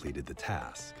have completed the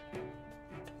task.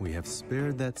 We have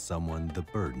spared that someone the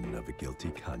burden of a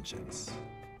guilty conscience.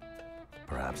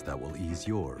 Perhaps that will ease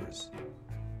yours.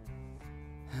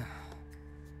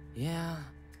 Yeah,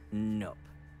 nope.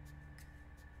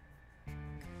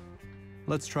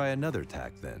 Let's try another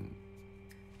tack then.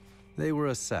 They were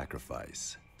a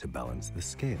sacrifice to balance the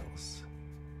scales.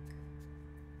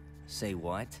 Say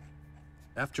what?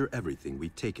 After everything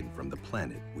we'd taken from the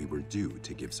planet, we were due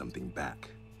to give something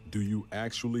back. Do you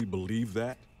actually believe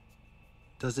that?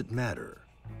 Does it matter?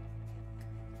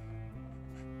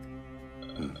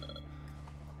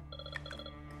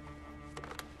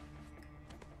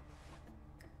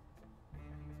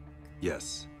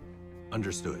 Yes,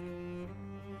 understood.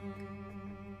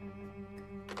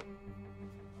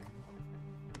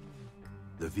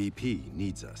 The VP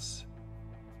needs us.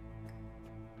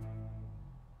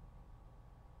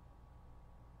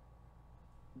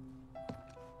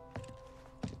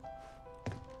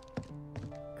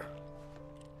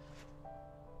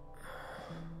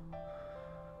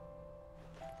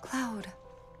 Cloud.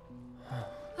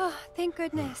 Oh, thank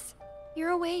goodness. You're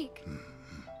awake.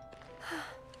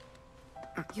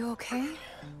 You okay?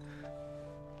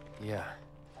 Yeah.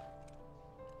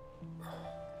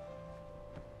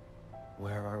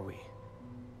 Where are we?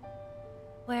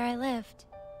 Where I lived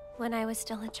when I was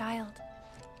still a child.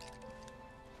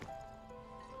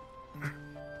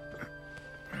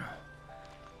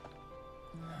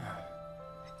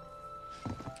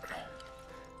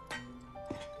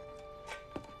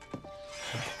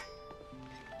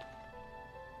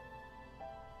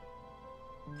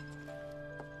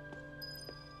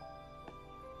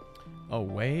 A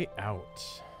way out.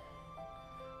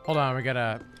 Hold on, we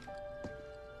gotta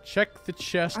check the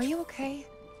chest. Are you okay?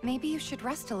 Maybe you should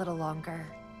rest a little longer.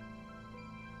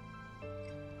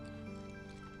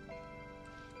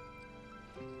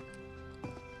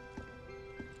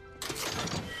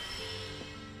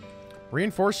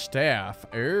 Reinforced staff.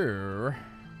 Well,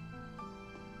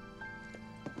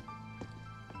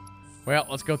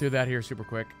 let's go through that here super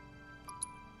quick.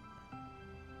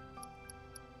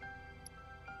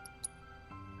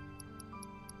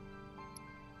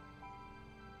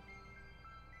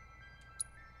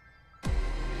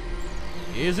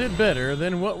 Is it better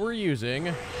than what we're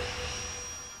using?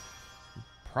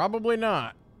 Probably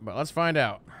not, but let's find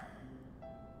out.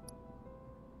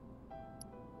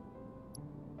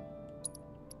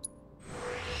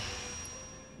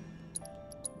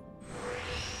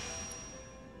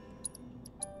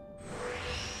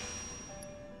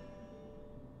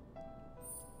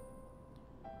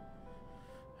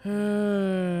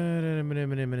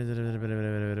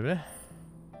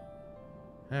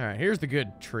 Alright, here's the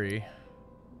good tree.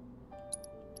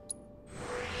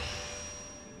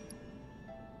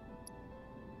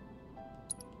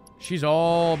 She's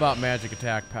all about magic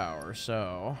attack power,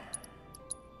 so...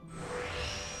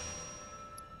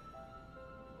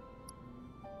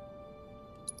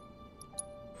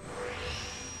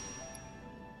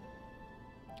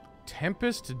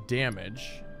 Tempest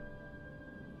damage.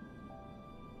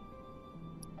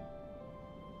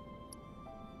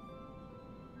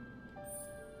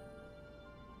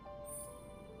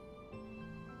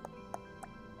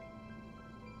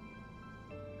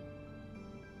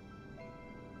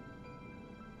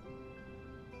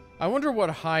 I wonder what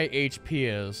high HP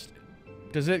is.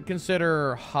 Does it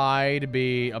consider high to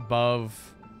be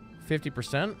above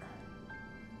 50%?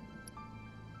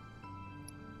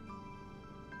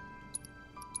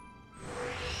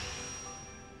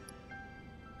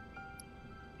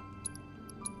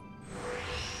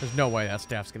 There's no way that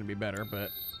staff's going to be better,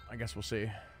 but I guess we'll see.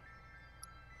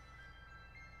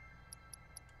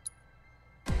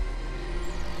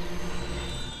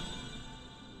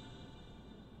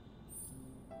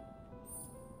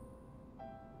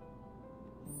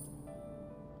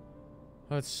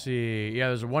 Let's see. Yeah,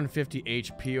 there's a 150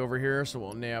 HP over here, so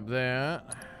we'll nab that.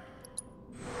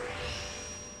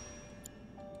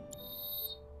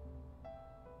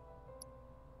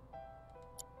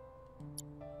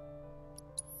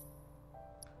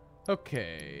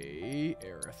 Okay,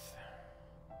 Aerith.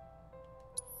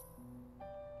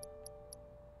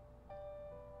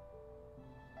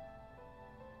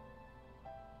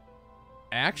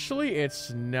 Actually,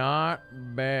 it's not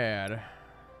bad.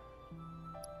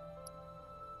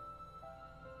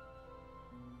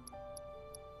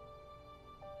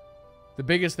 The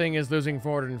biggest thing is losing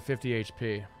 450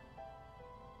 HP.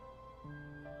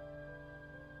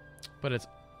 But it's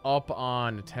up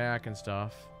on attack and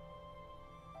stuff.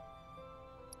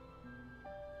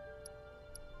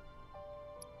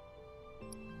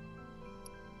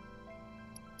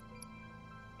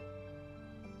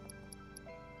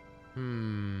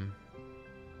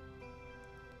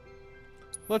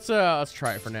 Let's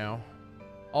try it for now.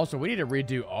 Also, we need to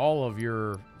redo all of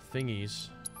your thingies.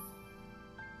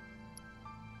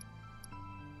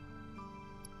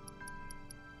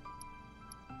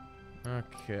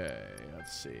 Okay,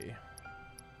 let's see.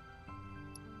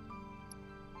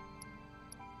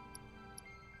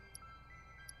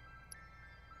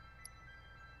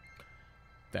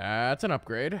 That's an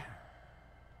upgrade.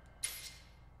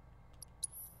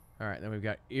 All right, then we've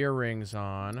got earrings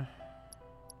on.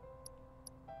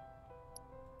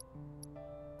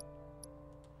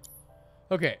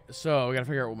 Okay, so we gotta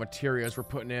figure out what materials we're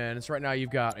putting in. So right now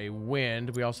you've got a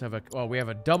wind. We also have a, well, we have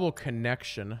a double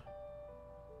connection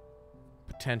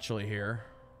potentially here.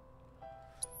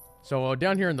 So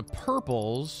down here in the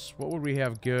purples, what would we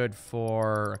have good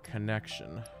for a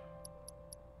connection?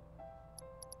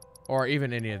 Or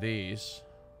even any of these.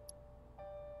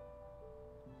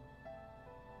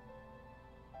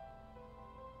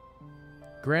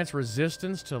 Grants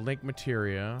resistance to link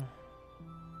materia.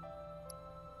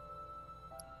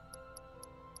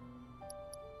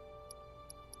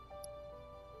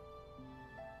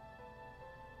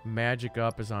 Magic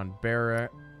up is on Barrett.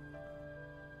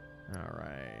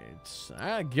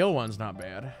 Alright. Gil one's not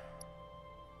bad.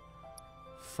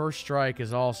 First strike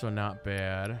is also not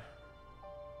bad.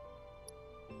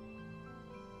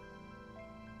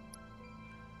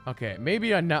 Okay,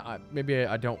 maybe I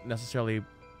don't necessarily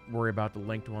worry about the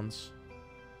linked ones.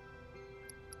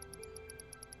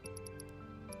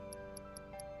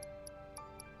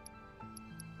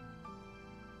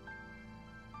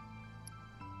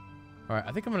 Alright,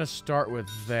 I think I'm going to start with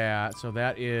that. So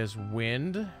that is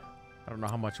wind. I don't know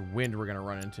how much wind we're going to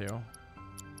run into.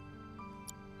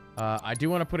 I do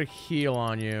want to put a heal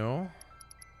on you.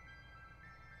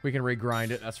 We can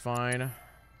regrind it. That's fine.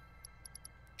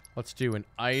 Let's do an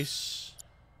ice.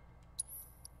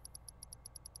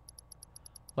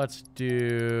 Let's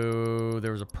do...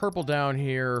 There was a purple down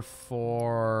here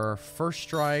for first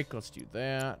strike. Let's do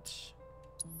that.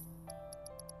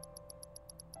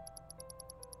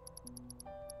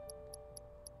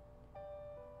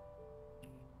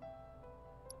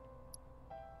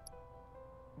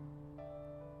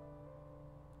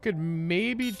 Could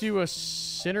maybe do a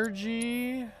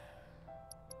synergy.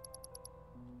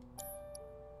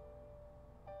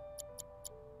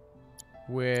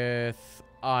 With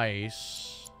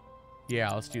ice.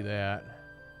 Yeah, let's do that.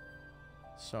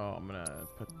 So I'm going to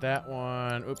put that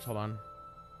one. Oops, hold on.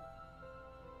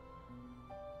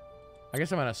 I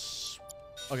guess I'm going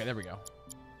to... Okay, there we go.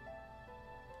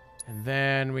 And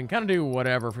then we can kind of do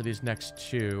whatever for these next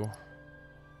two. Do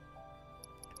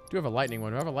you have a lightning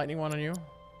one? Do I have a lightning one on you?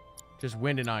 Just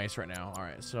wind and ice right now. All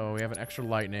right, so we have an extra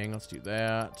lightning. Let's do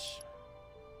that.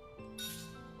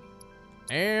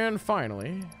 And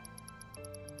finally,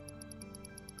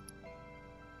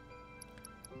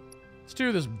 let's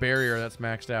do this barrier that's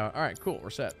maxed out. All right, cool.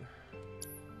 We're set.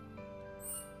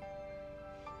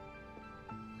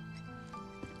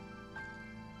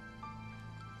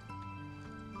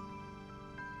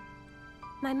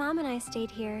 My mom and I stayed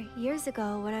here years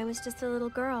ago when I was just a little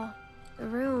girl. The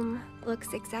room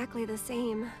looks exactly the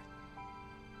same.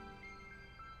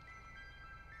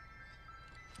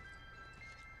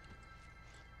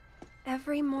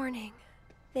 Every morning,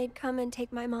 they'd come and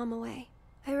take my mom away.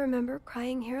 I remember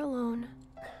crying here alone.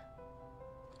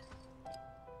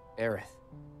 Aerith,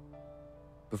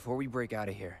 before we break out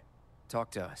of here, talk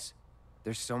to us.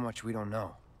 There's so much we don't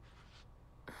know.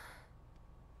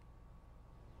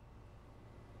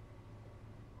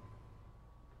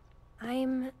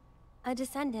 I'm a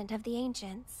descendant of the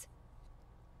ancients.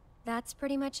 That's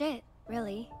pretty much it,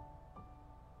 really.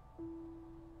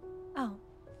 Oh,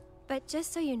 but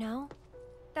just so you know,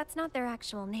 that's not their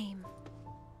actual name.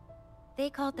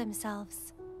 They called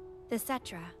themselves the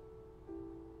Cetra.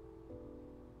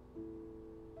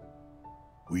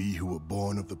 We who were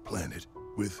born of the planet,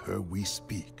 with her we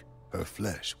speak, her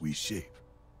flesh we shape.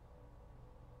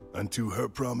 Unto her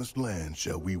promised land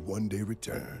shall we one day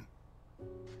return.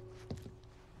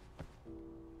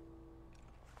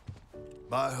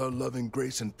 By her loving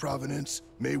grace and providence,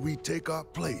 may we take our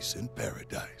place in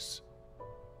paradise.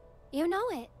 You know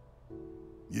it.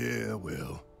 Yeah,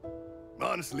 well,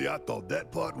 honestly, I thought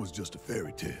that part was just a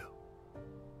fairy tale.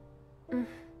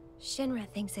 Shinra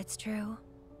thinks it's true.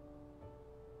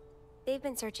 They've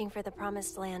been searching for the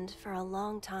Promised Land for a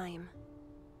long time.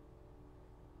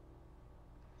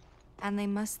 And they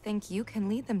must think you can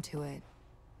lead them to it.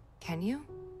 Can you?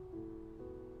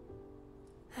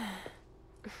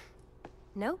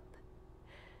 Nope.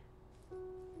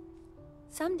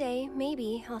 Someday,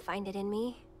 maybe, I'll find it in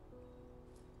me.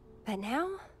 But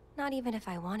now, not even if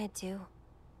I wanted to.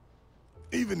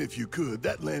 Even if you could,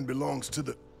 that land belongs to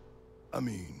the... I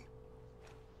mean,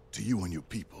 to you and your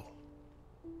people.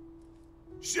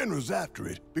 Shinra's after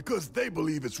it because they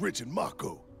believe it's rich in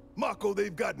Mako. Mako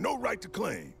they've got no right to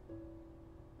claim.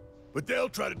 But they'll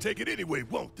try to take it anyway,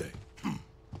 won't they?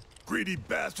 Greedy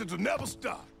bastards will never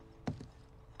stop.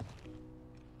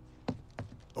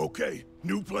 Okay,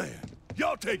 new plan.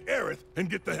 Y'all take Aerith and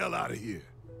get the hell out of here.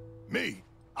 Me,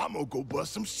 I'm gonna go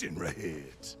bust some Shinra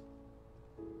heads.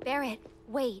 Barrett,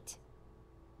 wait.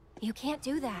 You can't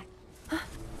do that.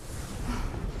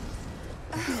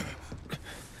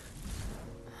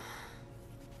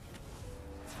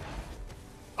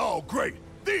 Oh, great.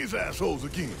 These assholes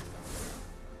again.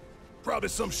 Probably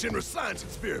some Shinra science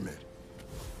experiment.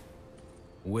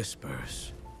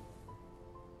 Whispers.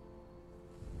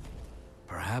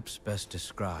 Perhaps best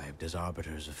described as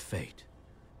arbiters of fate.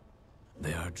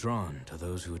 They are drawn to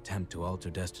those who attempt to alter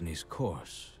destiny's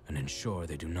course and ensure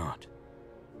they do not.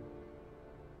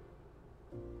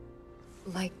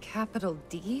 Like capital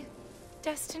D?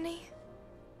 Destiny?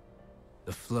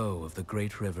 The flow of the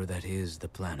great river that is the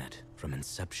planet, from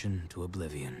inception to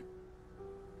oblivion.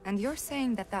 And you're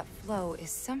saying that that flow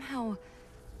is somehow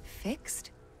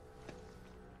fixed?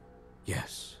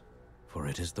 Yes, for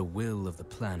it is the will of the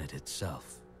planet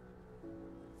itself.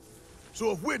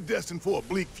 So if we're destined for a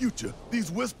bleak future, these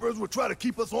Whisperers will try to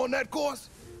keep us on that course?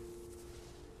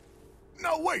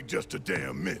 Now wait just a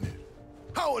damn minute.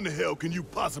 How in the hell can you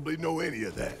possibly know any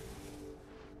of that?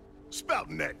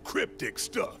 Spouting that cryptic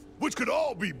stuff, which could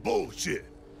all be bullshit.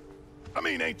 I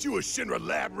mean, ain't you a Shinra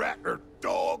lab rat or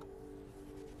dog?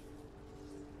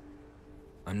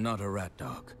 I'm not a rat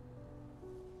dog.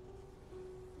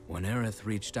 When Aerith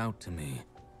reached out to me,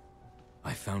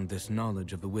 I found this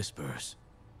knowledge of the Whispers.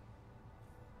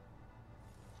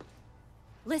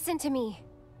 Listen to me.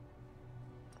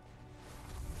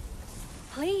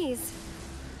 Please.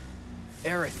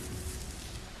 Aerith.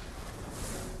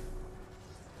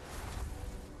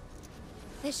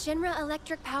 The Shinra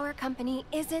Electric Power Company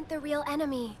isn't the real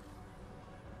enemy.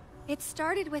 It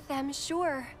started with them,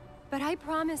 sure, but I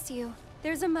promise you,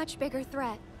 there's a much bigger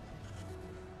threat.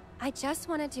 I just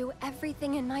want to do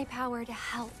everything in my power to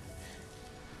help.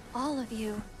 All of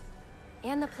you.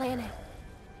 And the planet.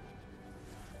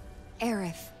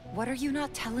 Aerith, what are you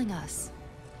not telling us?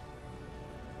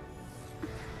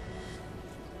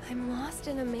 I'm lost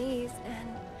in a maze, and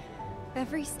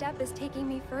every step is taking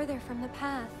me further from the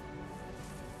path.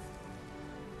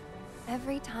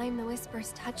 Every time the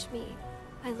Whispers touch me,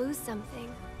 I lose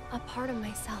something, a part of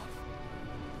myself.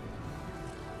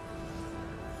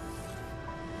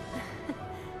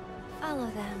 Follow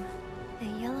them, the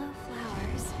yellow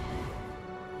flowers.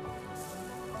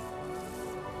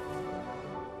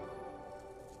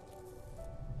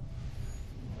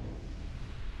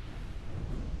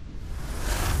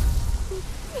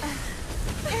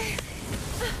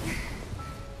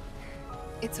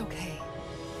 It's okay.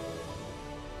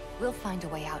 We'll find a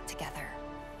way out together.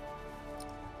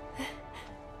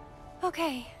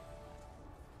 Okay.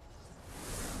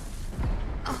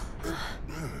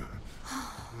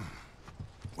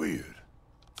 Weird.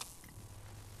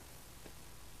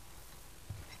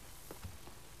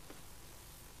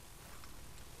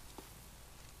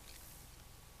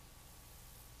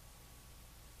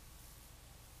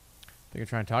 They can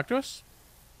try and talk to us?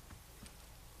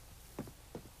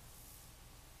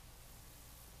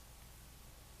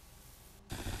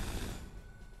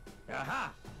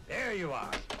 Aha! There you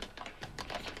are.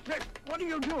 Rick, what are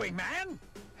you doing, man?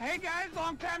 Hey guys,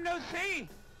 long time no see.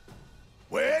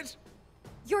 Wedge?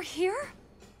 You're here?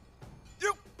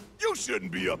 You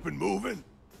shouldn't be up and moving.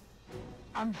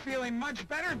 I'm feeling much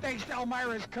better thanks to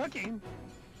Elmira's cooking.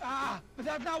 But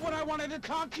that's not what I wanted to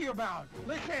talk to you about.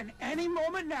 Listen, any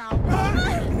moment now...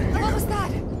 What was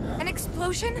that? An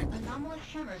explosion?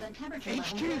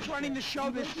 HQ's running the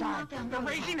show this time. They're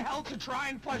raising hell to try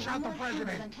and flush out the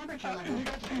president.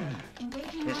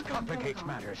 This complicates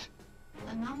matters.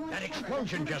 That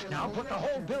explosion just now put the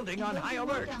whole building on high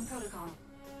alert.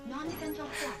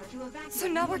 So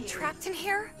now we're trapped in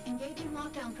here?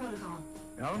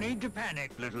 No need to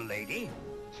panic, little lady.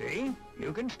 See?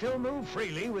 You can still move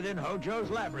freely within Hojo's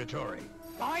laboratory.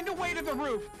 Find a way to the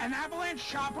roof. An avalanche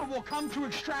chopper will come to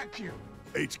extract you.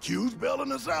 HQ's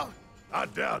bailing us out? I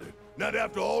doubt it. Not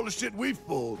after all the shit we've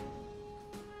pulled.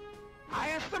 I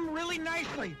asked them really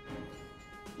nicely.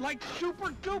 Like super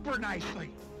duper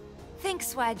nicely.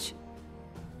 Thanks, Wedge.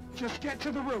 Just get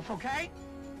to the roof, okay?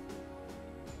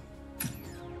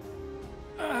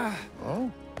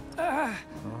 Oh?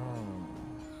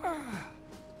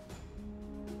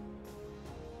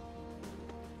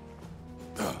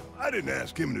 I didn't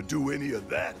ask him to do any of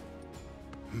that.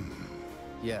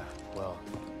 Yeah, well,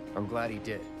 I'm glad he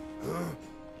did.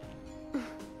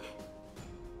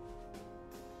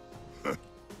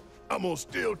 I'm gonna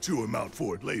still chew him out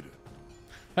for it later.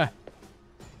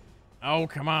 Oh,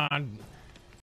 come on.